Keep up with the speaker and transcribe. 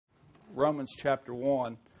Romans chapter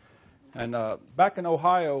 1. And back in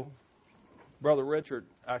Ohio, Brother Richard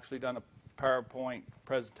actually done a PowerPoint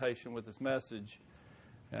presentation with his message.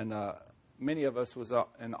 And many of us was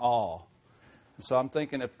in awe. So I'm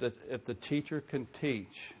thinking if the teacher can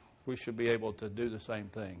teach, we should be able to do the same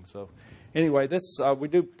thing. So anyway, this we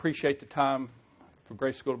do appreciate the time for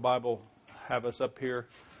Grace School of Bible have us up here.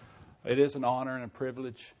 It is an honor and a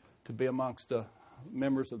privilege to be amongst the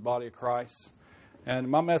members of the body of Christ. And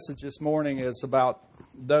my message this morning is about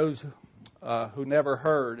those who never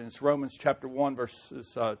heard. And it's Romans chapter 1,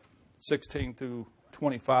 verses 16 through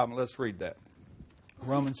 25. And let's read that.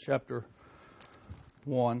 Romans chapter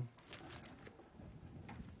 1.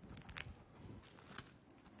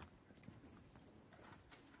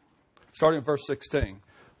 Starting in verse 16.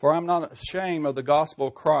 For I am not ashamed of the gospel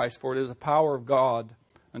of Christ, for it is the power of God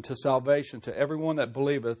unto salvation to everyone that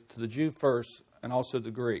believeth, to the Jew first, and also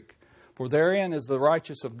the Greek. For therein is the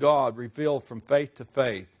righteousness of God revealed from faith to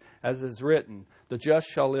faith, as is written, the just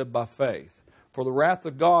shall live by faith. For the wrath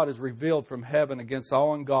of God is revealed from heaven against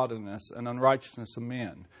all ungodliness and unrighteousness of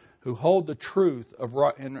men, who hold the truth of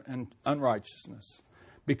in unrighteousness.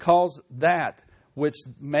 Because that which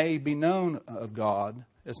may be known of God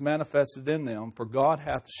is manifested in them, for God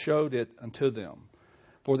hath showed it unto them.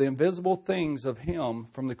 For the invisible things of Him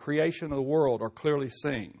from the creation of the world are clearly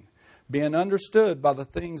seen, being understood by the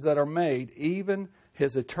things that are made, even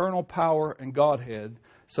His eternal power and Godhead,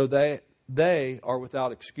 so they are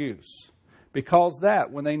without excuse. Because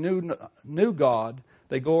that, when they knew God,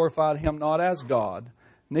 they glorified Him not as God,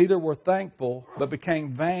 neither were thankful, but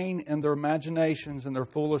became vain in their imaginations, and their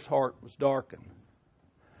foolish heart was darkened.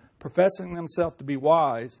 Professing themselves to be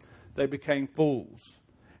wise, they became fools,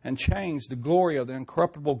 and changed the glory of the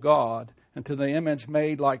incorruptible God into the image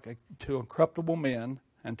made like to incorruptible men,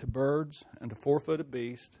 and to birds, and to four-footed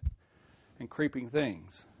beasts, and creeping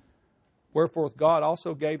things. Wherefore God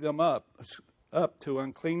also gave them up to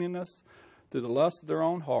uncleanness through the lust of their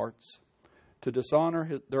own hearts, to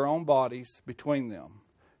dishonor their own bodies between them,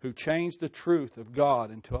 who changed the truth of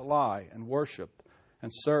God into a lie, and worship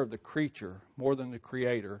and serve the creature more than the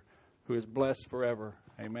Creator, who is blessed forever.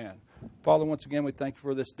 Amen. Father, once again, we thank you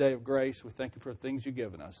for this day of grace. We thank you for the things you've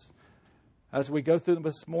given us. As we go through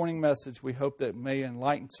this morning message, we hope that it may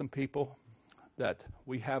enlighten some people that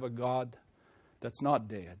we have a God that's not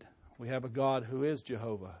dead. We have a God who is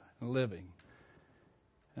Jehovah and living.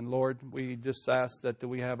 And Lord, we just ask that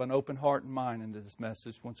we have an open heart and mind into this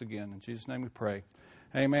message once again. In Jesus' name we pray.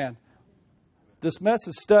 Amen. This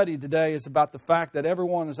message study today is about the fact that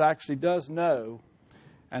everyone actually does know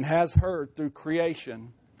and has heard through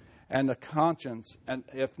creation and the conscience, and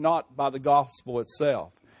if not by the gospel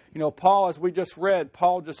itself. You know, Paul, as we just read,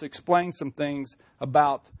 Paul just explained some things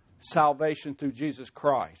about salvation through Jesus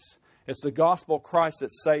Christ. It's the gospel of Christ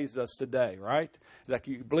that saves us today, right? Like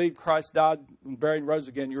you believe Christ died and buried and rose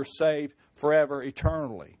again, you're saved forever,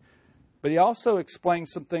 eternally. But he also explained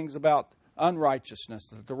some things about unrighteousness,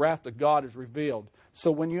 that the wrath of God is revealed. So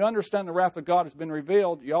when you understand the wrath of God has been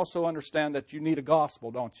revealed, you also understand that you need a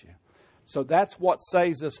gospel, don't you? So that's what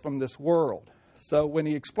saves us from this world. So when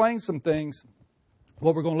he explains some things,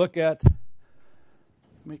 what we're going to look at,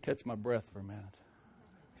 let me catch my breath for a minute.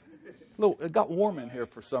 It got warm in here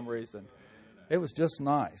for some reason. It was just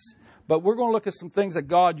nice. But we're going to look at some things that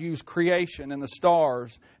God used creation and the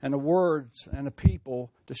stars and the words and the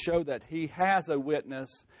people to show that He has a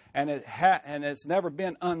witness, and it's never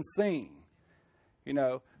been unseen. You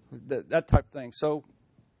know, that type of thing. So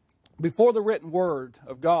before the written word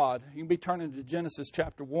of God, you can be turning to Genesis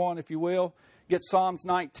chapter 1, if you will. Get Psalms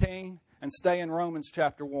 19 and stay in Romans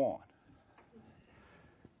chapter 1.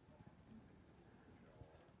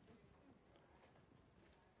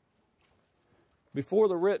 Before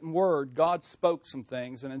the written word, God spoke some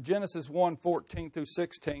things. And in Genesis 1:14 through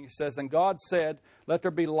 16, it says, And God said, Let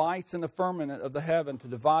there be lights in the firmament of the heaven to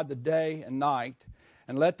divide the day and night,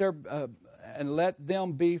 and let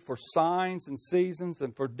them be for signs and seasons,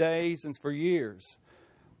 and for days and for years.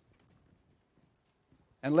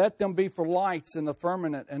 And let them be for lights in the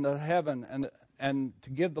firmament and the heaven, and to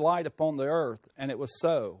give the light upon the earth. And it was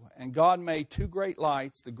so. And God made two great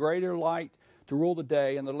lights, the greater light to rule the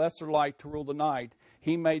day, and the lesser light to rule the night.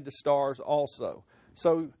 He made the stars also.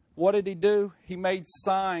 So what did He do? He made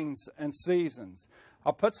signs and seasons.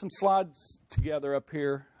 I'll put some slides together up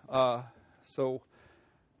here. So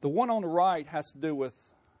the one on the right has to do with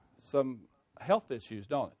some health issues,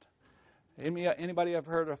 don't it? Anybody ever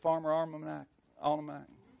heard of Farmer Almanac?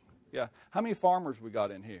 Yeah. How many farmers we got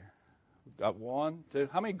in here? We've got one, two.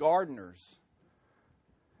 How many gardeners?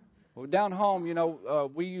 Well, down home, you know,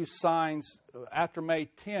 we use signs. After May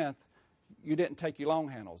 10th, you didn't take your long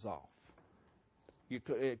handles off.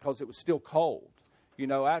 because it was still cold,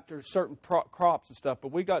 after certain crops and stuff.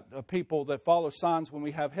 But we got people that follow signs when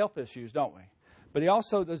we have health issues, don't we? But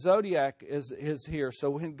the zodiac is here. So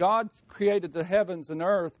when God created the heavens and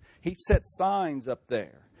earth, He set signs up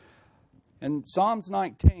there. In Psalms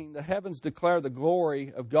 19, the heavens declare the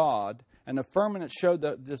glory of God, and the firmament showed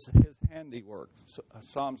His handiwork.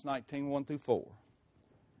 Psalms 19, 1 through 4.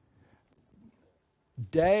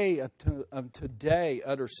 Day unto day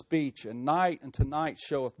utters speech, and night unto night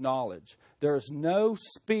showeth knowledge. There is no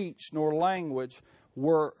speech nor language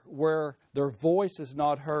where their voice is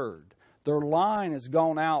not heard. Their line has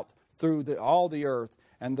gone out through all the earth,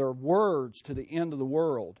 and their words to the end of the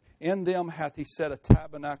world. In them hath He set a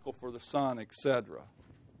tabernacle for the sun, etc.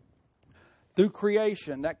 Through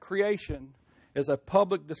creation, that creation is a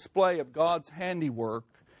public display of God's handiwork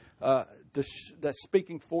that's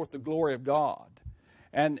speaking forth the glory of God.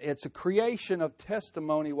 And it's a creation of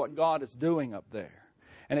testimony what God is doing up there.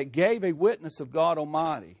 And it gave a witness of God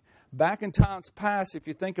Almighty. Back in times past, if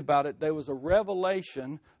you think about it, there was a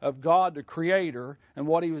revelation of God the Creator and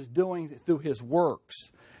what He was doing through His works.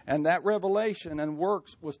 And that revelation and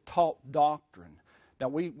works was taught doctrine. Now,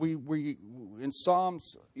 we in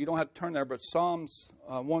Psalms, you don't have to turn there, but Psalms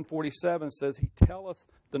 147 says, He telleth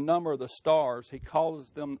the number of the stars. He calls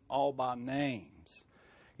them all by names.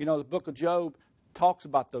 The book of Job talks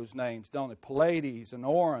about those names, don't it? Pleiades and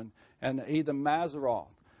Orion and even Mazzaroth.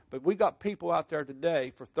 But we got people out there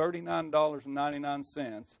today for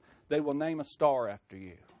 $39.99. They will name a star after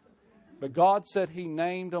you. But God said He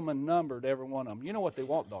named them and numbered every one of them. You know what they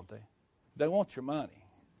want, don't they? They want your money.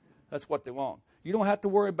 That's what they want. You don't have to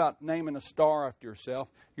worry about naming a star after yourself.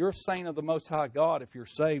 You're a saint of the Most High God if you're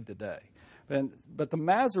saved today. But the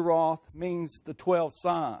Mazzaroth means the 12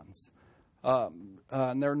 signs.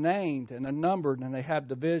 And they're named and they're numbered and they have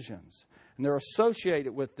divisions. And they're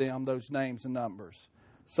associated with them, those names and numbers.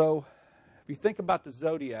 So, if you think about the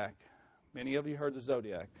zodiac, many of you heard the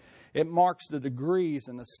zodiac, it marks the degrees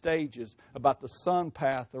and the stages about the sun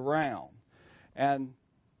path around. And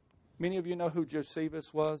many of you know who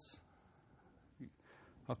Josephus was?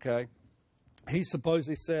 Okay. He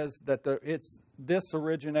supposedly says that this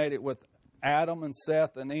originated with Adam and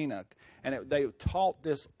Seth and Enoch. And they taught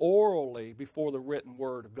this orally before the written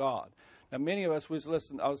word of God. Now, many of us,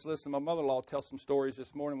 I was listening to my mother-in-law tell some stories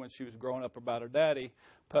this morning when she was growing up about her daddy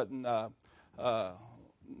putting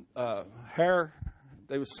hair.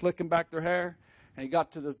 They was slicking back their hair, and he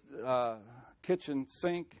got to the kitchen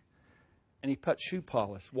sink, and he put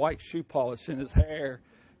white shoe polish in his hair.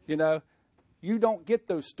 You don't get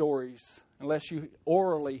those stories unless you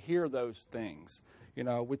orally hear those things.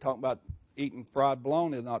 We talked about eating fried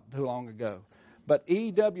bologna not too long ago. But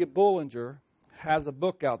E.W. Bullinger has a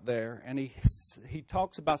book out there, and he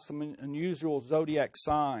talks about some unusual zodiac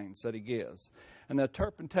signs that he gives. And the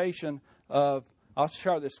interpretation of, I'll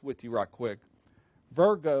share this with you right quick.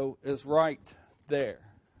 Virgo is right there.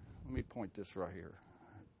 Let me point this right here.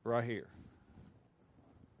 Right here.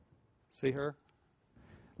 See her?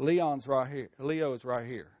 Leon's right here. Leo is right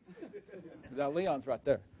here. Now Leon's right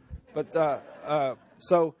there. But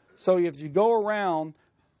so if you go around,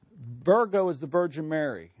 Virgo is the Virgin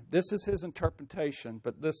Mary. This is his interpretation,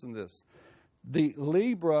 but listen to this. The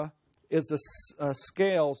Libra is the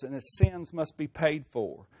scales, and his sins must be paid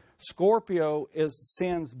for. Scorpio is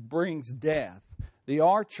sins brings death. The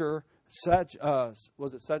Archer,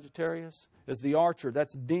 was it Sagittarius? Is the Archer.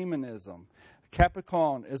 That's demonism.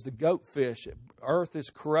 Capricorn is the goat fish. Earth is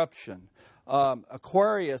corruption.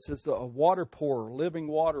 Aquarius is the water pourer, living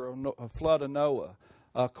water, a flood of Noah.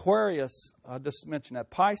 Aquarius, I just mentioned that.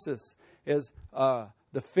 Pisces is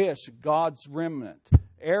the fish, God's remnant.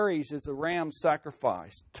 Aries is the ram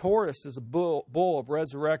sacrifice. Taurus is a bull of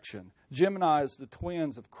resurrection. Gemini is the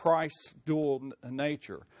twins of Christ's dual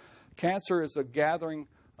nature. Cancer is a gathering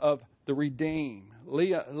of the redeemed.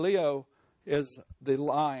 Leo is the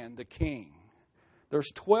lion, the king.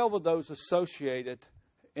 There's 12 of those associated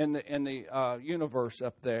in the universe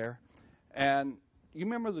up there. And you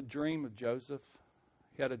remember the dream of Joseph?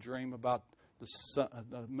 He had a dream about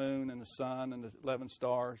the moon and the sun and the 11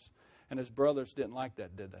 stars. And his brothers didn't like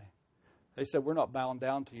that, did they? They said, we're not bowing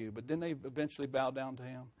down to you. But didn't they eventually bow down to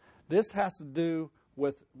him? This has to do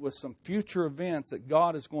with some future events that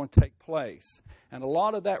God is going to take place. And a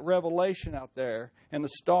lot of that revelation out there and the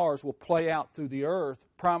stars will play out through the earth,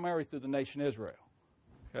 primarily through the nation Israel.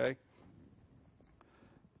 Okay?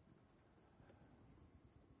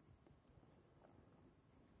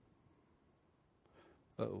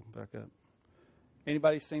 Back up.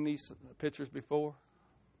 Anybody seen these pictures before?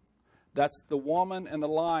 That's the woman and the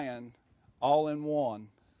lion all in one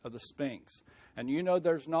of the Sphinx. And you know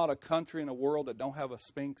there's not a country in the world that don't have a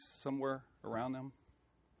sphinx somewhere around them?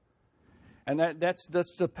 And that's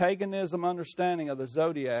the paganism understanding of the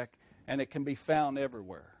zodiac, and it can be found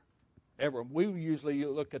everywhere. We usually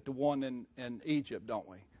look at the one in Egypt, don't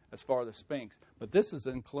we, as far as the sphinx. But this is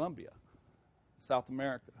in Colombia, South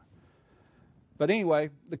America. But anyway,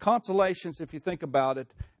 the constellations, if you think about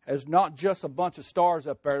it, is not just a bunch of stars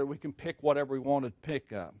up there that we can pick whatever we want to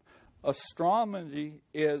pick up. Astronomy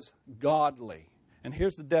is godly. And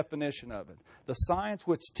here's the definition of it. The science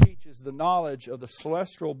which teaches the knowledge of the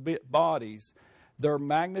celestial bodies, their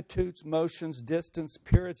magnitudes, motions, distance,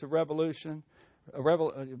 periods of revolutions,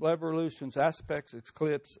 aspects,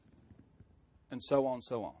 eclipse, and so on,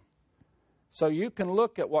 so on. So you can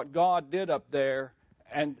look at what God did up there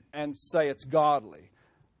and say it's godly.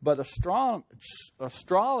 But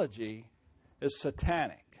astrology is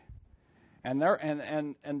satanic. And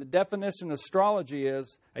the definition of astrology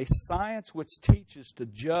is a science which teaches to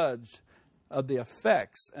judge of the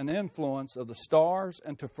effects and influence of the stars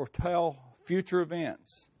and to foretell future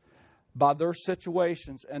events by their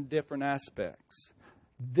situations and different aspects.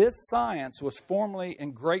 This science was formerly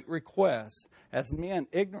in great request, as men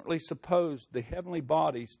ignorantly supposed the heavenly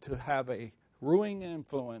bodies to have a ruining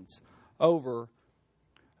influence over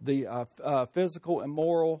the physical and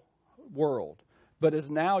moral world, but is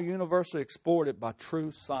now universally exploited by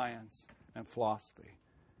true science and philosophy.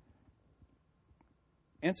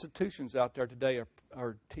 Institutions out there today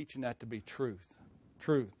are teaching that to be truth.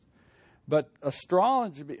 But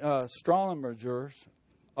astronomers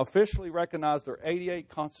officially recognize there are 88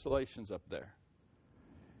 constellations up there.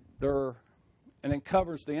 And it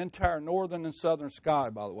covers the entire northern and southern sky,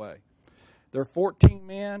 by the way. There are 14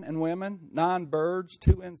 men and women, 9 birds,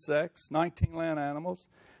 2 insects, 19 land animals,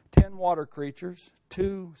 10 water creatures,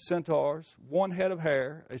 2 centaurs, 1 head of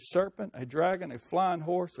hair, a serpent, a dragon, a flying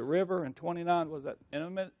horse, a river, and 29, was that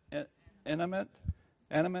animate?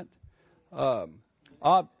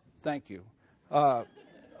 Thank you.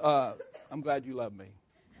 I'm glad you love me.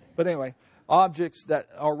 But anyway, objects that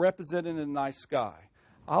are represented in the night sky.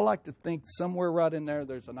 I like to think somewhere right in there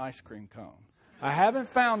there's an ice cream cone. I haven't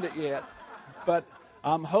found it yet, but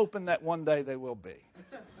I'm hoping that one day they will be.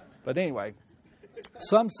 But anyway,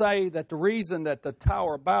 some say that the reason that the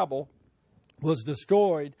Tower of Babel was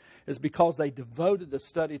destroyed is because they devoted the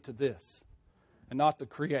study to this and not the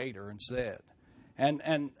Creator instead. And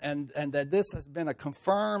that this has been a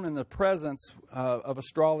confirmed in the presence of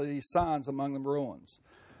astrology signs among the ruins.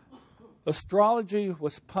 Astrology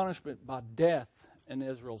was punishment by death in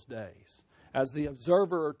Israel's days. As the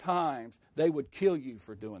observer of times, they would kill you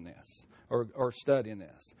for doing this or studying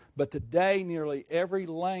this. But today, nearly every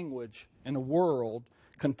language in the world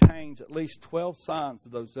contains at least 12 signs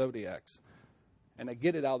of those zodiacs. And they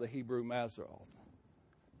get it out of the Hebrew Mazzaroth.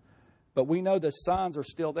 But we know the signs are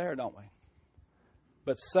still there, don't we?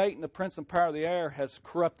 But Satan, the prince and power of the air, has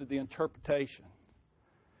corrupted the interpretation.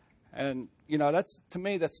 And, that's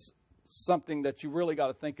something that you really got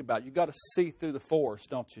to think about. You've got to see through the forest,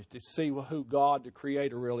 don't you, to see who God, the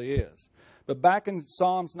Creator, really is. But back in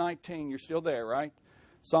Psalms 19, you're still there, right?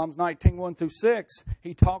 Psalms 19, 1 through 6,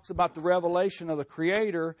 he talks about the revelation of the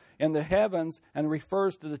Creator in the heavens and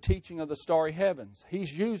refers to the teaching of the starry heavens.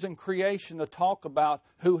 He's using creation to talk about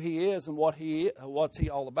who He is and what's He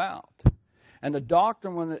all about. And the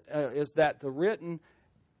doctrine is that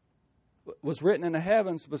was written in the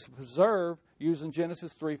heavens was preserved using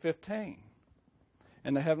Genesis 3:15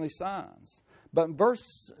 and the heavenly signs. But in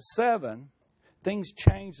verse 7, things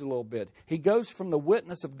changed a little bit. He goes from the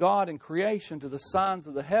witness of God in creation to the signs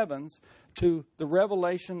of the heavens to the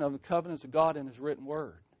revelation of the covenants of God in His written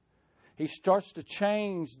word. He starts to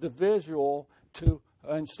change the visual to,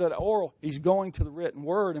 instead of oral, he's going to the written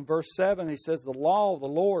word. In verse 7, he says, the law of the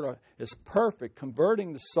Lord is perfect,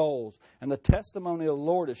 converting the souls, and the testimony of the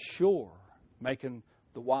Lord is sure, making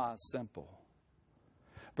the wise simple.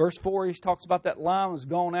 Verse 4, he talks about that line has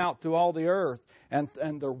gone out through all the earth, and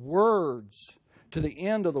their words to the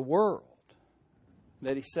end of the world,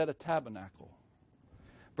 that He set a tabernacle.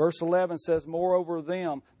 Verse 11 says, moreover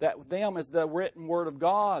them is the written word of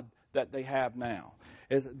God that they have now.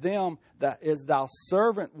 Is them that is thou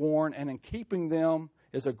servant warned, and in keeping them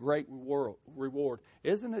is a great reward.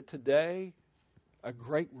 Isn't it today a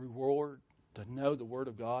great reward to know the Word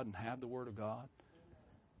of God and have the Word of God?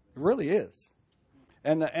 It really is.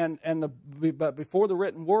 But before the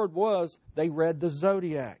written word was, they read the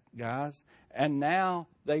zodiac, guys. And now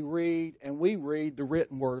they read, and we read the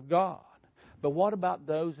written word of God. But what about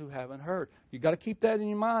those who haven't heard? You've got to keep that in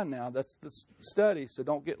your mind now. That's the study, so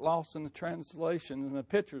don't get lost in the translation and the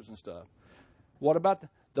pictures and stuff. What about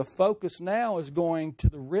the focus now is going to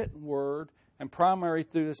the written word and primary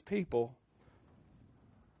through His people,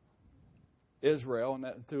 Israel, and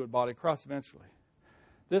that through the body of Christ eventually.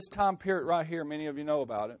 This time period right here, many of you know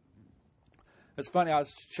about it. It's funny, I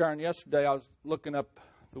was sharing yesterday, I was looking up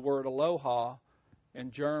the word aloha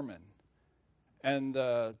in German. And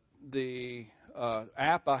the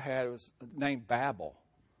app I had was named Babel.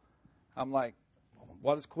 I'm like,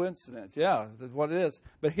 what is coincidence? Yeah, that's what it is.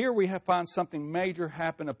 But here we find something major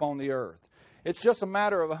happen upon the earth. It's just a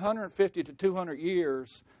matter of 150 to 200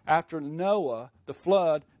 years after Noah, the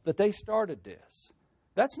flood, that they started this.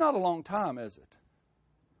 That's not a long time, is it?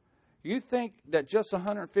 You think that just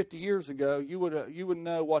 150 years ago, you would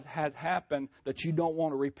know what had happened, that you don't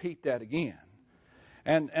want to repeat that again.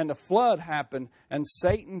 And the flood happened, and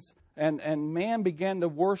Satan's and man began to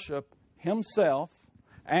worship himself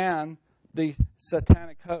and the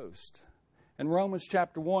satanic host. In Romans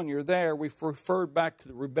chapter 1, you're there, we've referred back to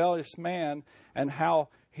the rebellious man and how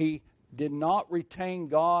he did not retain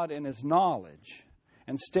God in his knowledge.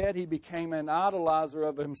 Instead, he became an idolizer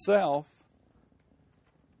of himself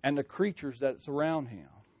and the creatures that surround him.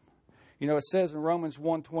 You know, it says in Romans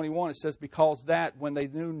 1:21, it says, because that when they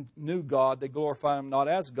knew God, they glorified Him not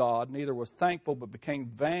as God, neither was thankful, but became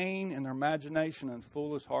vain in their imagination, and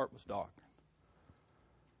foolish heart was darkened.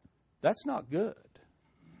 That's not good.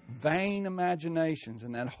 Vain imaginations,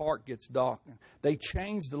 and that heart gets darkened. They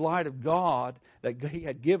changed the light of God that He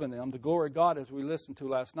had given them. The glory of God, as we listened to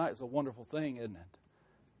last night, is a wonderful thing, isn't it?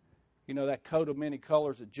 You know, that coat of many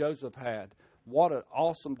colors that Joseph had. What an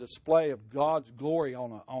awesome display of God's glory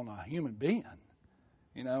on a human being.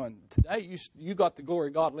 You know, and today you got the glory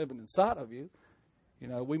of God living inside of you. You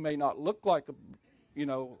know, we may not look like,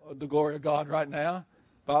 the glory of God right now,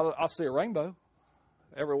 but I'll see a rainbow.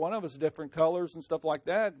 Every one of us different colors and stuff like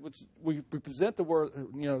that, which we represent the word,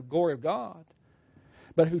 glory of God.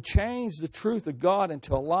 But who changed the truth of God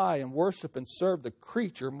into a lie and worship and serve the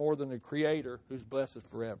creature more than the Creator, who's blessed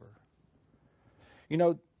forever. You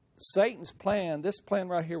know, Satan's plan, this plan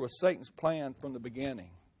right here was Satan's plan from the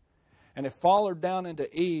beginning. And it followed down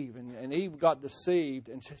into Eve, and Eve got deceived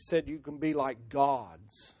and said you can be like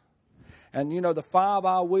gods. And, the 5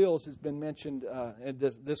 I wills has been mentioned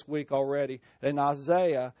this week already. In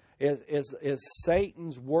Isaiah is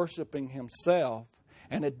Satan's worshiping himself.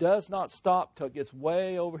 And it does not stop till it gets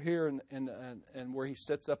way over here and where he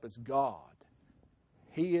sets up as God.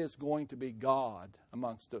 He is going to be God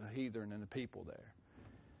amongst the heathen and the people there.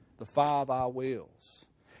 The 5 I wills.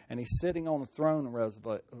 And He's sitting on the throne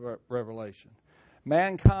in Revelation.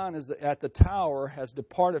 Mankind is at the tower has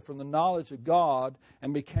departed from the knowledge of God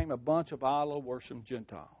and became a bunch of idol-worshiping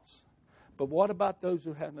Gentiles. But what about those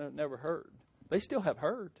who have never heard? They still have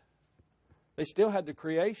heard. They still had the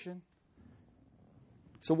creation.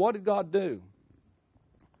 So what did God do?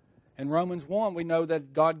 In Romans 1, we know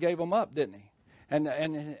that God gave them up, didn't He? And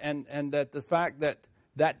that the fact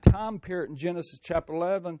that time period in Genesis chapter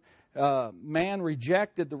 11, man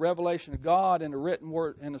rejected the revelation of God in the written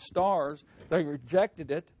word in the stars. They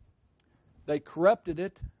rejected it, they corrupted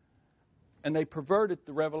it, and they perverted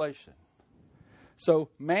the revelation. So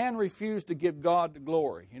man refused to give God the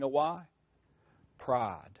glory. You know why?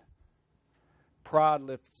 Pride. Pride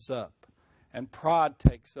lifts up, and pride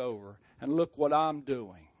takes over. And look what I'm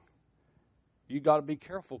doing. You got to be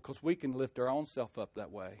careful, because we can lift our own self up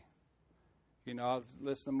that way. I was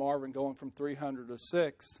listening to Marvin going from 300 to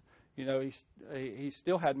 6. He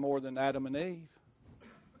still had more than Adam and Eve.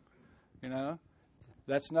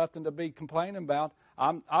 That's nothing to be complaining about.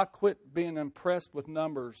 I quit being impressed with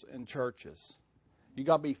numbers in churches. You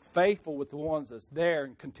got to be faithful with the ones that's there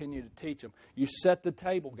and continue to teach them. You set the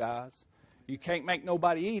table, guys. You can't make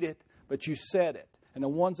nobody eat it, but you set it. And the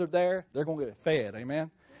ones that are there, they're going to get fed.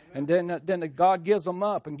 Amen? And then God gives them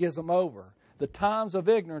up and gives them over. The times of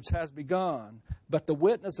ignorance has begun, but the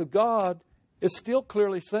witness of God is still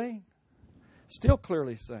clearly seen. Still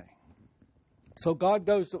clearly seen. So God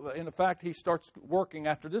goes, in fact, He starts working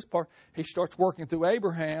after this part. He starts working through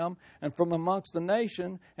Abraham, and from amongst the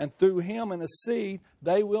nation, and through him and his seed,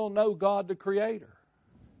 they will know God the Creator.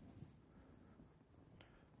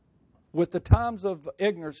 With the times of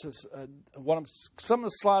ignorance, some of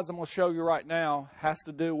the slides I'm going to show you right now has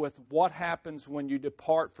to do with what happens when you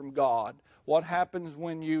depart from God, what happens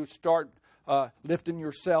when you start lifting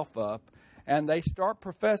yourself up, and they start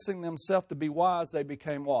professing themselves to be wise. They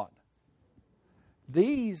became what?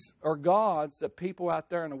 These are gods that people out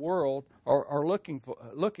there in the world are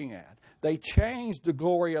looking at. They changed the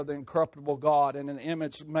glory of the incorruptible God in an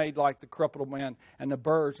image made like the corruptible man and the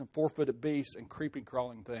birds and four-footed beasts and creeping,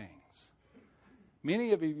 crawling things.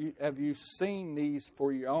 Many of you have seen these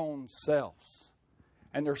for your own selves,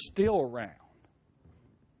 and they're still around.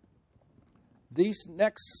 These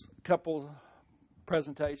next couple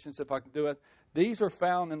presentations, if I can do it, these are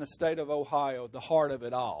found in the state of Ohio, the heart of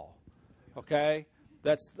it all. Okay?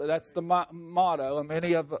 That's the motto, and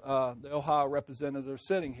many of the Ohio representatives are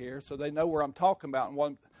sitting here, so they know where I'm talking about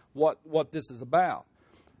and what this is about.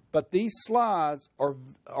 But these slides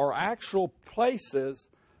are actual places,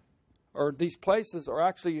 or these places are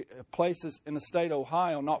actually places in the state of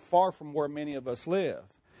Ohio, not far from where many of us live.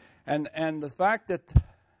 And the fact that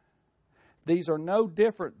these are no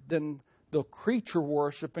different than the creature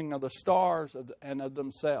worshiping of the stars and of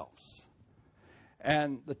themselves.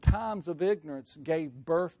 And the times of ignorance gave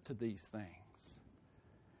birth to these things.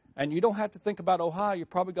 And you don't have to think about Ohio. You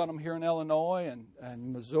probably got them here in Illinois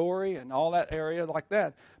and Missouri and all that area like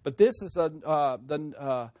that. But this is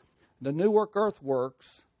the Newark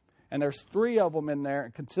Earthworks, and there's 3 of them in there.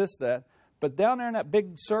 It consists of that. But down there in that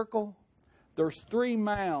big circle, there's 3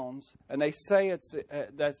 mounds, and they say it's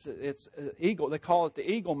eagle. They call it the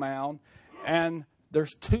Eagle Mound, and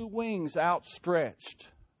there's 2 wings outstretched.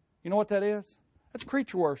 You know what that is? That's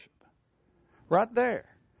creature worship, right there.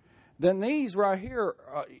 Then these right here,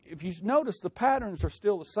 if you notice, the patterns are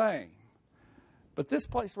still the same. But this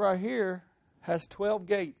place right here has 12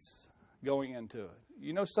 gates going into it.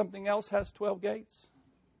 You know something else has 12 gates?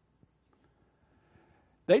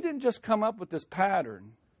 They didn't just come up with this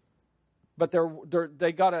pattern, but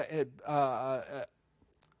they got a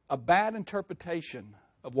bad interpretation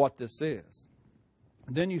of what this is.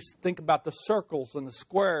 And then you think about the circles and the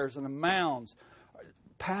squares and the mounds,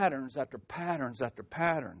 patterns after patterns after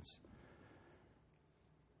patterns.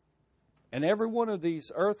 And every one of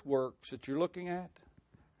these earthworks that you're looking at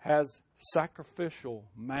has sacrificial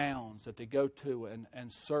mounds that they go to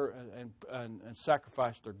and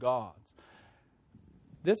sacrifice their gods.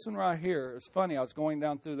 This one right here is funny. I was going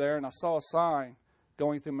down through there and I saw a sign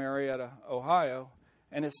going through Marietta, Ohio,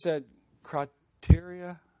 and it said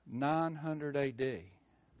Criteria 900 AD.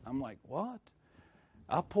 I'm like, what?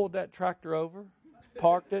 I pulled that tractor over,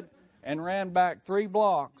 parked it, and ran back 3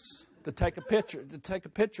 blocks to take a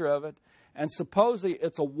picture of it. And supposedly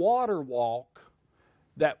it's a water walk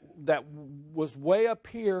that was way up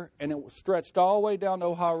here, and it was stretched all the way down the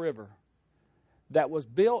Ohio River. That was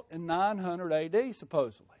built in 900 AD,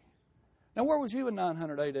 supposedly. Now, where was you in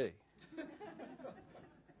 900 AD?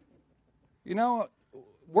 You know,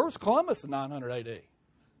 where's Columbus in 900 AD?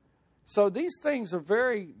 So these things are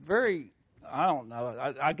very, very, I don't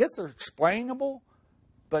know, I guess they're explainable,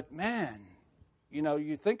 but man, you know,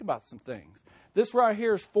 you think about some things. This right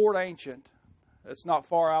here is Fort Ancient. It's not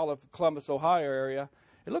far out of Columbus, Ohio area.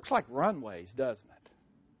 It looks like runways, doesn't it?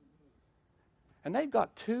 And they've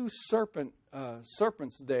got 2 serpents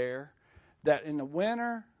there that in the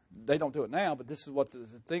winter, they don't do it now, but this is what the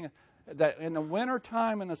thing is, that in the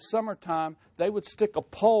wintertime and the summertime, they would stick a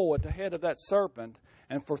pole at the head of that serpent,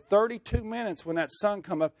 and for 32 minutes when that sun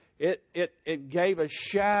come up, it gave a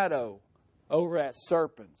shadow over that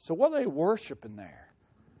serpent. So what are they worshiping there?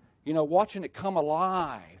 You know, watching it come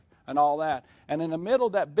alive and all that. And in the middle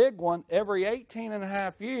of that big one, every 18 and a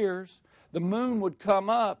half years, the moon would come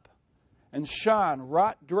up and shine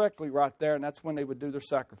directly right there, and that's when they would do their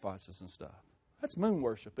sacrifices and stuff. That's moon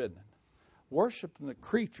worship, isn't it? Worshiping the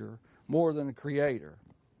creature more than the creator.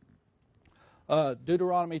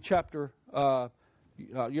 Deuteronomy chapter,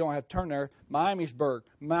 you don't have to turn there, Miamisburg,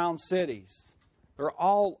 Mound Cities. They're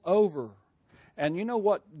all over. And you know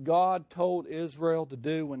what God told Israel to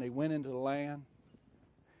do when they went into the land?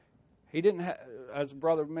 He didn't have, as a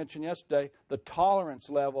brother mentioned yesterday, the tolerance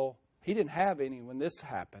level, he didn't have any when this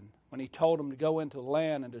happened. When he told them to go into the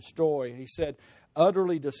land and destroy, he said,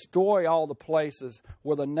 utterly destroy all the places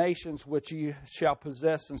where the nations which ye shall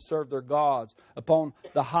possess and serve their gods, upon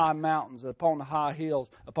the high mountains, upon the high hills,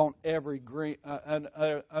 upon every green,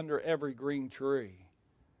 under every green tree.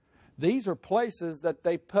 These are places that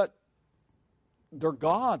they put their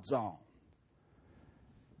gods on.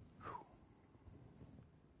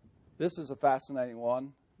 This is a fascinating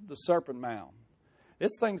one, the Serpent Mound.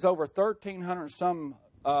 This thing's over 1,300 some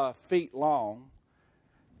feet long,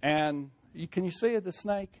 and can you see it, the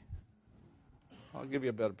snake? I'll give you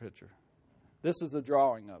a better picture. This is a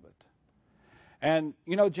drawing of it. And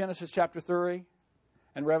you know Genesis chapter 3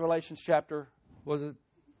 and Revelation chapter, was it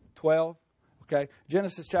 12? Okay,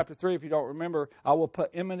 Genesis chapter 3, if you don't remember, I will put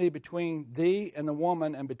enmity between thee and the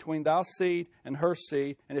woman, and between thy seed and her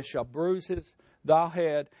seed, and it shall bruise thy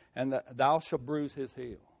head, and thou shalt bruise his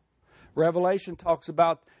heel. Revelation talks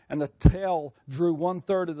about, and the tail drew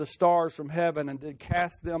 1/3 of the stars from heaven and did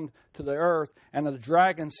cast them to the earth. And the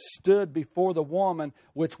dragon stood before the woman,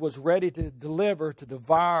 which was ready to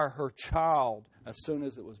devour her child as soon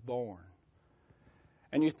as it was born.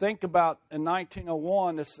 And you think about in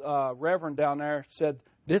 1901, this reverend down there said,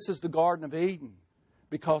 this is the Garden of Eden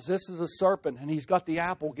because this is the serpent and he's got the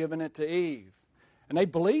apple giving it to Eve. And they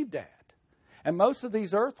believed that. And most of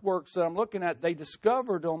these earthworks that I'm looking at, they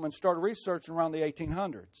discovered them and started researching around the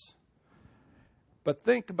 1800s. But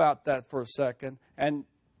think about that for a second. And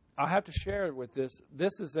I have to share it with this.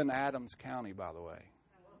 This is in Adams County, by the way.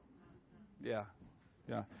 Yeah.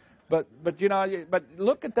 But you know, but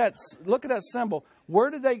look at that symbol. Where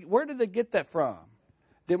did they get that from?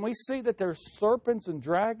 Didn't we see that there's serpents and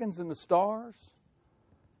dragons in the stars?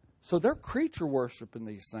 So they're creature worshiping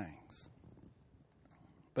these things.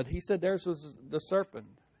 But he said theirs was the serpent.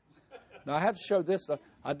 Now I had to show this.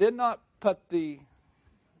 I did not put the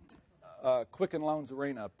Quicken Loans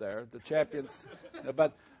Arena up there, the champions.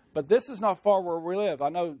 But this is not far where we live. I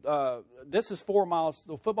know this is 4 miles.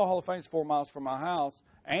 The Football Hall of Fame is 4 miles from my house.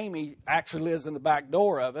 Amy actually lives in the back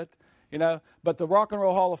door of it, you know. But the Rock and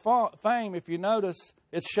Roll Hall of Fame, if you notice,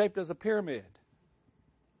 it's shaped as a pyramid.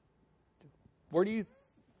 Where do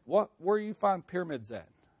you find pyramids at?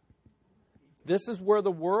 This is where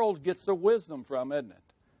the world gets their wisdom from, isn't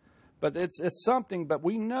it? But it's something. But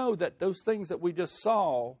we know that those things that we just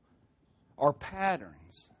saw are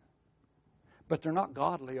patterns. But they're not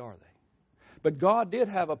godly, are they? But God did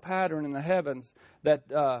have a pattern in the heavens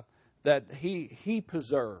that He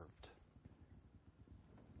preserved,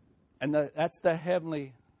 and that's the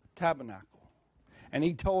heavenly tabernacle. And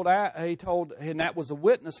He told, and that was a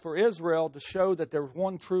witness for Israel to show that there was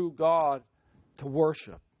one true God to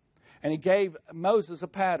worship. And He gave Moses a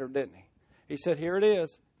pattern, didn't He? He said, "Here it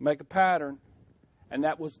is. Make a pattern." And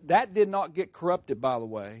that did not get corrupted, by the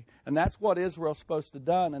way. And that's what Israel's supposed to have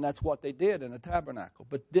done, and that's what they did in the tabernacle.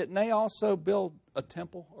 But didn't they also build a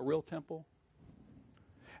temple, a real temple?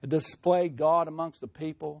 And display God amongst the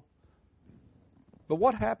people? But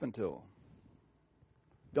what happened to them?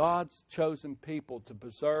 God's chosen people to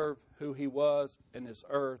preserve who He was in this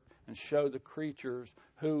earth and show the creatures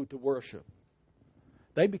who to worship.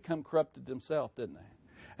 They become corrupted themselves, didn't they?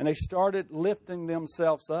 And they started lifting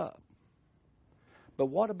themselves up. But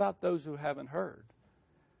what about those who haven't heard?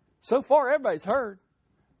 So far, everybody's heard,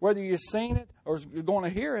 whether you've seen it or you're going to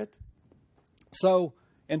hear it. So,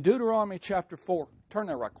 in Deuteronomy chapter 4, turn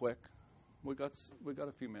there right quick. We got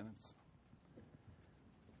a few minutes.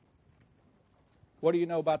 What do you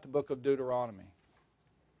know about the book of Deuteronomy?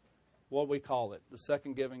 What do we call it? The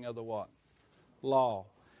second giving of the what? Law.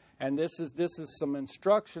 And this is some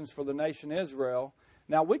instructions for the nation Israel.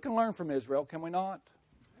 Now, we can learn from Israel, can we not?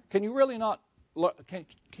 Can you really not?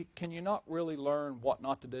 Can you not really learn what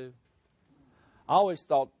not to do? I always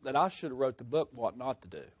thought that I should have wrote the book, What Not to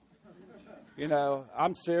Do. You know,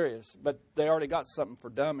 I'm serious, but they already got something for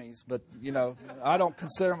dummies. But, you know, I don't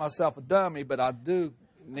consider myself a dummy, but I do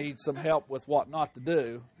need some help with what not to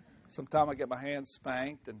do. Sometimes I get my hands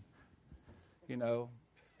spanked and, you know,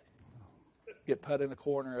 get put in the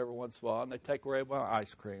corner every once in a while, and they take away my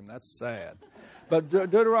ice cream. That's sad. But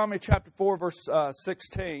Deuteronomy chapter 4, verse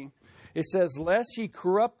 16, it says, "Lest ye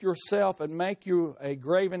corrupt yourself and make you a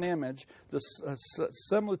graven image, the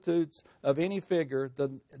similitudes of any figure,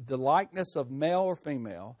 the likeness of male or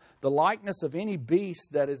female, the likeness of any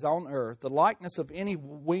beast that is on earth, the likeness of any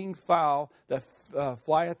winged fowl that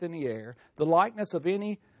flieth in the air, the likeness of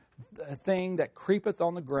any thing that creepeth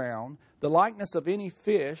on the ground, the likeness of any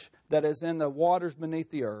fish that is in the waters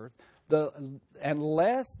beneath the earth,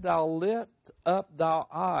 unless thou lift up thy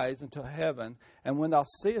eyes into heaven, and when thou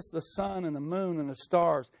seest the sun and the moon and the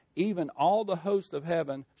stars, even all the host of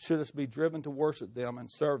heaven, shouldest be driven to worship them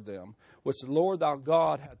and serve them, which the Lord thy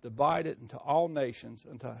God hath divided into all nations,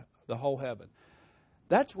 into the whole heaven."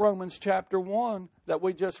 That's Romans chapter 1 that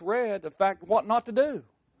we just read, the fact what not to do.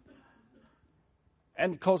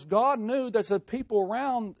 And because God knew that the people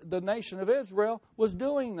around the nation of Israel was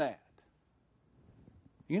doing that.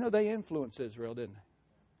 You know, they influenced Israel, didn't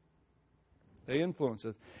they? They influenced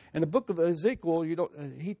it. In the book of Ezekiel,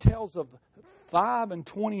 he tells of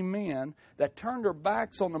 25 men that turned their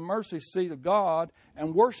backs on the mercy seat of God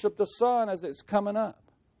and worshiped the sun as it's coming up.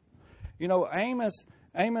 You know, Amos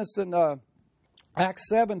in Acts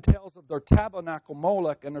 7 tells of their tabernacle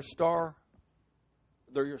Moloch and their star,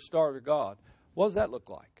 your star of God. What does that look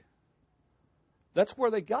like? That's where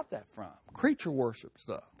they got that from. Creature worship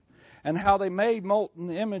stuff. And how they made molten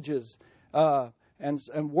images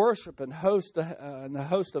and worship and host the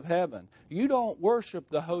host of heaven. You don't worship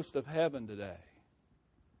the host of heaven today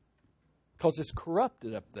because it's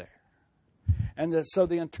corrupted up there. And so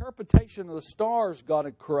the interpretation of the stars got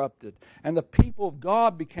it corrupted. And the people of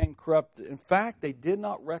God became corrupted. In fact, they did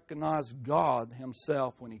not recognize God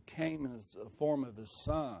Himself when He came in the form of His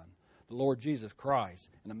Son. the Lord Jesus Christ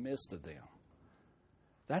in the midst of them.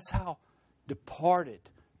 That's how departed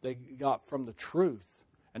they got from the truth.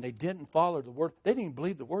 And they didn't follow the Word. They didn't even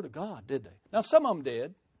believe the Word of God, did they? Now, some of them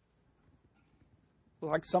did.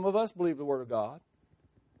 Like some of us believe the Word of God.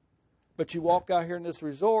 But you walk out here in this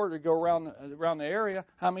resort or go around the area,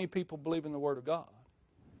 how many people believe in the Word of God?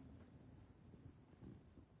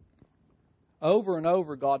 Over and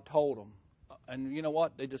over, God told them. And you know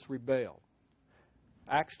what? They just rebelled.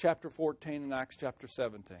 Acts chapter 14 and Acts chapter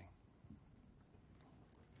 17.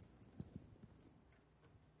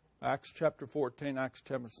 Acts chapter 14, Acts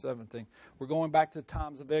chapter 17. We're going back to the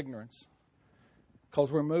times of ignorance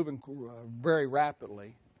because we're moving very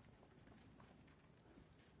rapidly.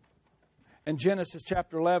 In Genesis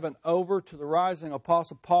chapter 11, over to the rising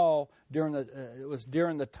Apostle Paul, it was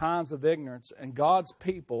during the times of ignorance, and God's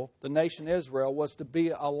people, the nation Israel, was to be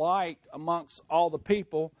a light amongst all the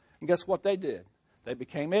people. And guess what they did? They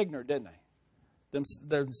became ignorant, didn't they?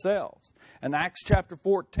 Themselves. In Acts chapter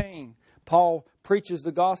 14, Paul preaches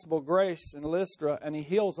the gospel of grace in Lystra, and he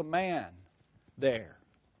heals a man there.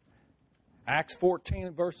 Acts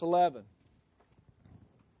 14, verse 11.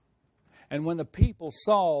 And when the people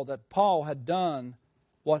saw that Paul had done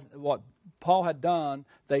what Paul had done,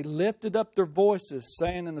 they lifted up their voices,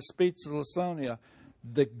 saying in the speech of Lycaonia,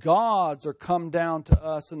 "The gods are come down to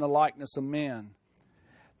us in the likeness of men."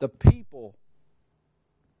 The people,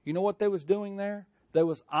 you know what they was doing there? They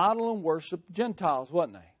was idol and worship Gentiles,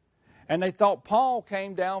 wasn't they? And they thought Paul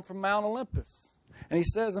came down from Mount Olympus. And he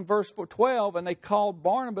says in verse 12, and they called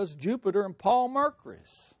Barnabas Jupiter and Paul Mercury.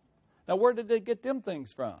 Now where did they get them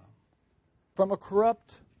things from? From a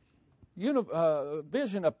corrupt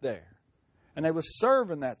vision up there. And they was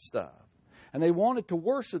serving that stuff. And they wanted to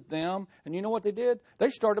worship them. And you know what they did? They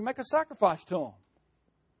started to make a sacrifice to them.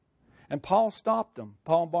 And Paul stopped them.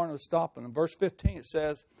 Paul and Barnabas stopped them. In verse 15 it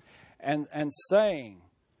says, and saying,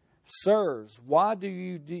 "Sirs, why do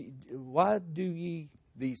ye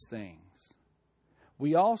these things?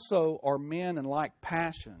 We also are men in like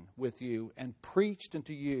passion with you, and preached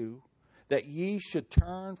unto you that ye should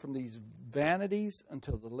turn from these vanities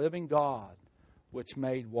unto the living God, which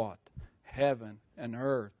made what? Heaven and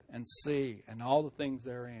earth and sea and all the things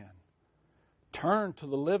therein." Turn to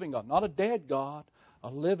the living God, not a dead God, a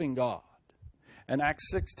living God. And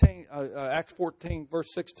Acts 14,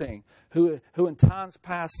 verse 16, who in times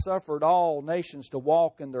past suffered all nations to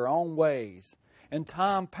walk in their own ways. In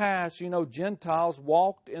time past, Gentiles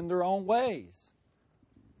walked in their own ways.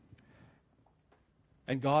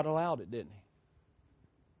 And God allowed it, didn't He?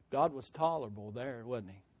 God was tolerable there,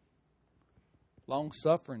 wasn't He? Long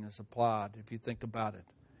suffering is applied, if you think about it.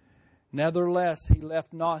 Nevertheless, He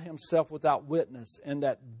left not Himself without witness, in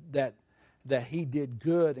that He did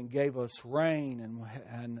good and gave us rain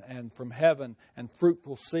and from heaven and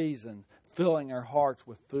fruitful season, filling our hearts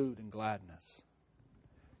with food and gladness.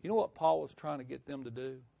 You know what Paul was trying to get them to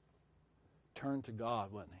do? Turn to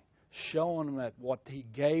God, wasn't he? Showing them that what he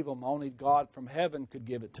gave them, only God from heaven could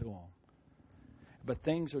give it to them. But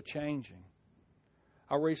things are changing.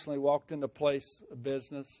 I recently walked into a place of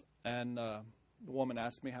business, and the woman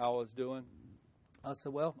asked me how I was doing. I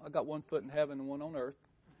said, "Well, I got one foot in heaven and one on earth."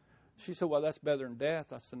 She said, "Well, that's better than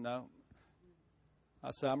death." I said, "No." I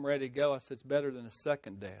said, "I'm ready to go." I said, "It's better than a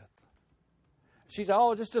second death." She said,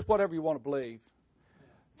 "Oh, it's just whatever you want to believe."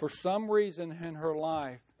 For some reason in her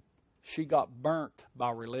life, she got burnt by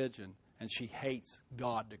religion, and she hates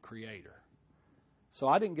God, the Creator. So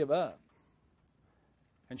I didn't give up.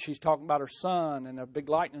 And she's talking about her son, and a big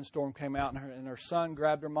lightning storm came out, and her son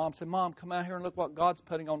grabbed her mom and said, "Mom, come out here and look what God's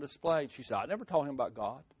putting on display." She said, "I never told him about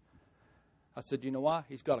God." I said, "You know why?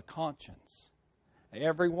 He's got a conscience.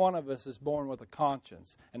 Every one of us is born with a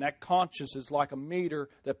conscience. And that conscience is like a meter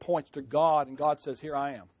that points to God, and God says, 'Here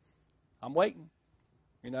I am. I'm waiting.'"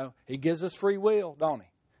 He gives us free will, don't He?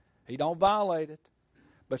 He don't violate it.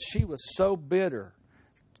 But she was so bitter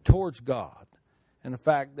towards God, and the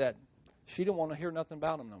fact that she didn't want to hear nothing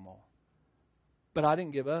about Him no more. But I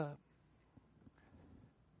didn't give up.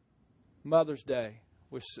 Mother's Day,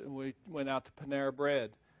 we went out to Panera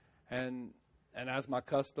Bread, and as my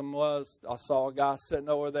custom was, I saw a guy sitting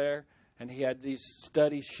over there, and he had these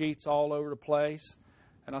study sheets all over the place.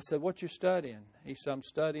 And I said, "What you studying?" He said, "I'm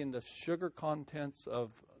studying the sugar contents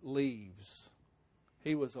of leaves."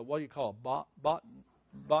 He was a, what do you call it,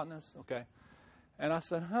 botanist? Okay. And I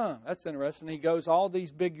said, that's interesting. He goes all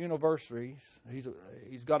these big universities.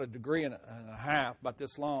 He's got a degree and a half, about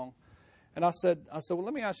this long. And I said, well,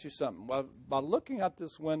 let me ask you something. Well, by looking out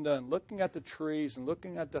this window and looking at the trees and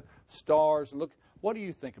looking at the stars, what do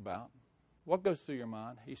you think about? What goes through your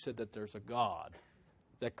mind? He said that there's a God.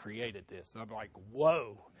 that created this. And I'm like,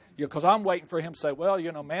 whoa. Because I'm waiting for him to say, well,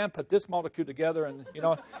 man put this molecule together and,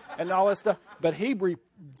 and all that stuff. But he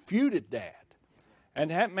refuted that.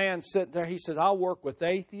 And that man sat there, he said, I'll work with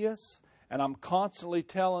atheists, and I'm constantly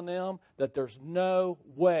telling them that there's no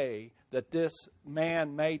way that this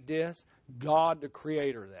man made this, God the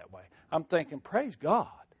Creator, that way. I'm thinking, praise God.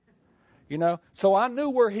 So I knew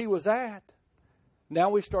where he was at. Now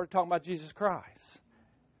we started talking about Jesus Christ.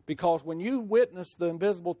 Because when you witness the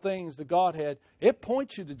invisible things, the Godhead, it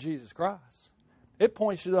points you to Jesus Christ. It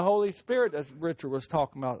points you to the Holy Spirit, as Richard was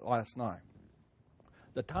talking about last night.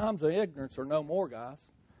 The times of ignorance are no more, guys.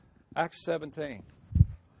 Acts 17.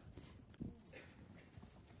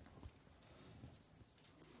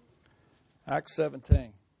 Acts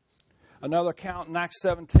 17. Another account in Acts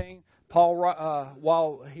 17. Paul,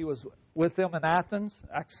 while he was with them in Athens,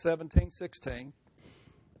 Acts 17:16.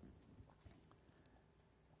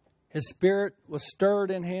 His spirit was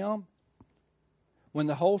stirred in him when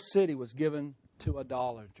the whole city was given to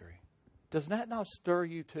idolatry. Does that not stir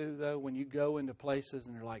you too, though, when you go into places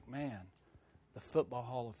and they're like, man, the Football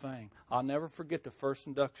Hall of Fame. I'll never forget the first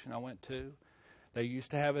induction I went to. They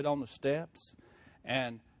used to have it on the steps.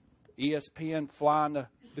 And ESPN flying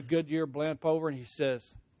the Goodyear blimp over, and he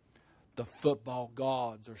says, the football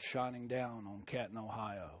gods are shining down on Canton,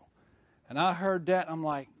 Ohio. And I heard that, and I'm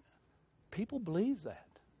like, people believe that.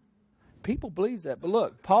 People believe that. But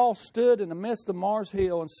look, Paul stood in the midst of Mars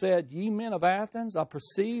Hill and said, ye men of Athens, I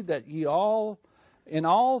perceive that ye all, in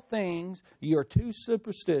all things, ye are too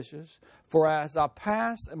superstitious. For as I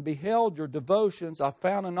passed and beheld your devotions, I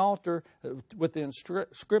found an altar with the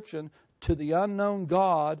inscription, to the unknown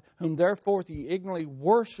God, whom therefore ye ignorantly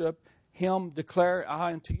worship, him declare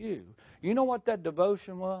I unto you. You know what that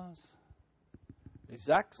devotion was?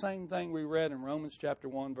 Exact same thing we read in Romans chapter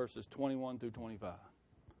 1, verses 21 through 25.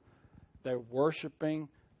 They're worshiping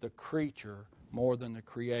the creature more than the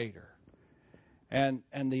Creator. And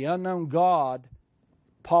the unknown God,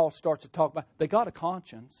 Paul starts to talk about, they got a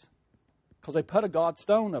conscience because they put a God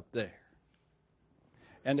stone up there.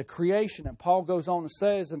 And the creation, and Paul goes on and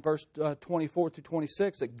says in verse 24 to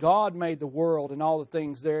 26 that God made the world and all the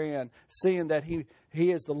things therein, seeing that He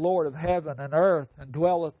is the Lord of heaven and earth and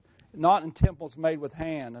dwelleth not in temples made with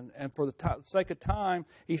hand. And for the sake of time,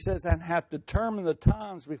 he says, and hath determined the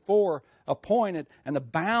times before appointed and the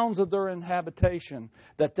bounds of their habitation,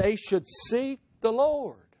 that they should seek the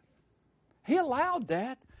Lord. He allowed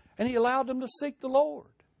that, and He allowed them to seek the Lord.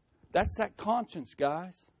 That's that conscience,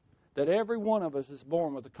 guys, that every one of us is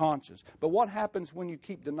born with a conscience. But what happens when you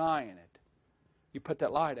keep denying it? You put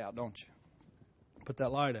that light out, don't you? Put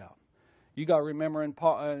that light out. You got to remember in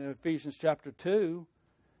Ephesians chapter 2,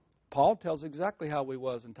 Paul tells exactly how we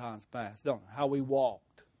was in times past, don't he? How we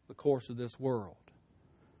walked the course of this world.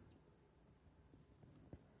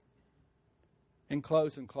 In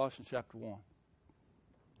closing, Colossians chapter 1.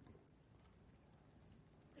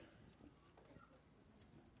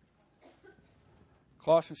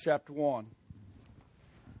 Colossians chapter 1.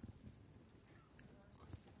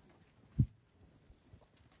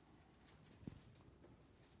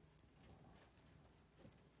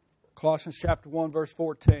 Colossians chapter 1, verse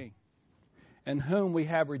 14. In whom we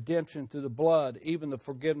have redemption through the blood, even the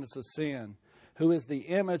forgiveness of sin, who is the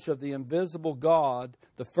image of the invisible God,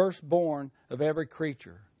 the firstborn of every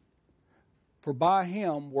creature. For by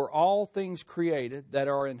Him were all things created that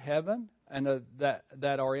are in heaven and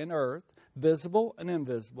that are in earth, visible and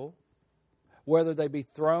invisible, whether they be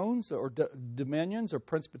thrones or dominions or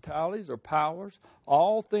principalities or powers.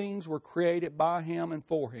 All things were created by Him and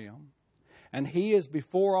for Him. And He is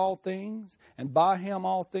before all things, and by Him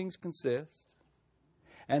all things consist.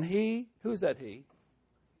 And He, who is that He?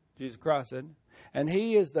 Jesus Christ said. And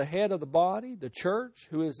He is the head of the body, the church,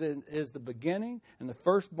 who is the beginning and the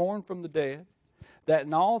firstborn from the dead, that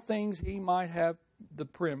in all things He might have the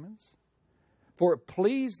preeminence. For it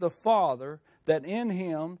pleased the Father that in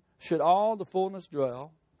Him should all the fullness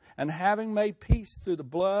dwell, and having made peace through the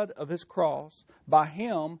blood of His cross, by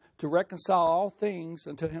Him to reconcile all things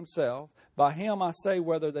unto Himself. By Him I say,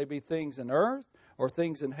 whether they be things in earth or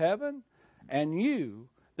things in heaven, and you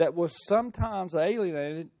that was sometimes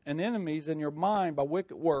alienated and enemies in your mind by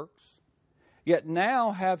wicked works, yet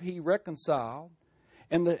now have He reconciled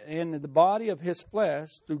in the body of His flesh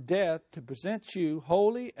through death, to present you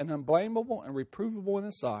holy and unblameable and reprovable in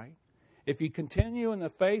His sight. If you continue in the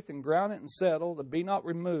faith and ground it and settled, and be not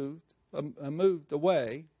moved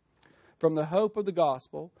away from the hope of the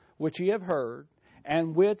gospel, which ye have heard,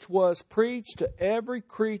 and which was preached to every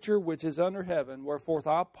creature which is under heaven, wherefore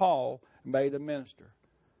I, Paul, made a minister.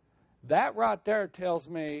 That right there tells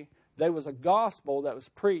me there was a gospel that was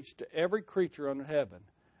preached to every creature under heaven.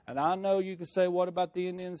 And I know you can say, what about the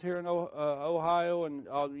Indians here in Ohio and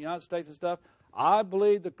the United States and stuff? I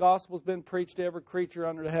believe the gospel's been preached to every creature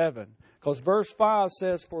under heaven. Because verse 5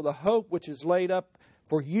 says, for the hope which is laid up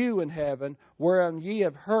for you in heaven, wherein ye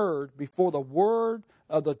have heard before the word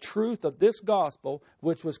of the truth of this gospel,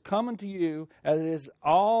 which was coming to you as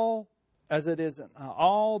it is in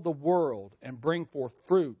all the world, and bring forth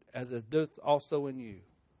fruit as it doth also in you.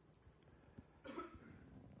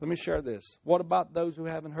 Let me share this. What about those who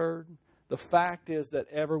haven't heard? The fact is that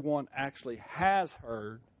everyone actually has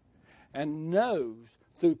heard and knows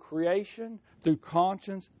through creation, through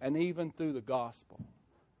conscience, and even through the gospel.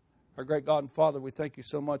 Our great God and Father, we thank you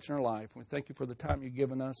so much in our life. We thank you for the time you've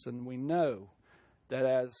given us, and we know that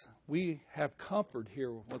as we have comfort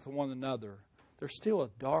here with one another, there's still a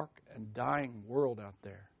dark and dying world out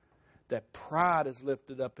there. That pride is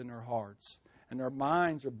lifted up in their hearts, and their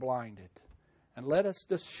minds are blinded. And let us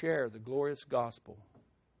just share the glorious gospel.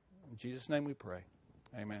 In Jesus' name we pray.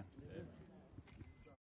 Amen.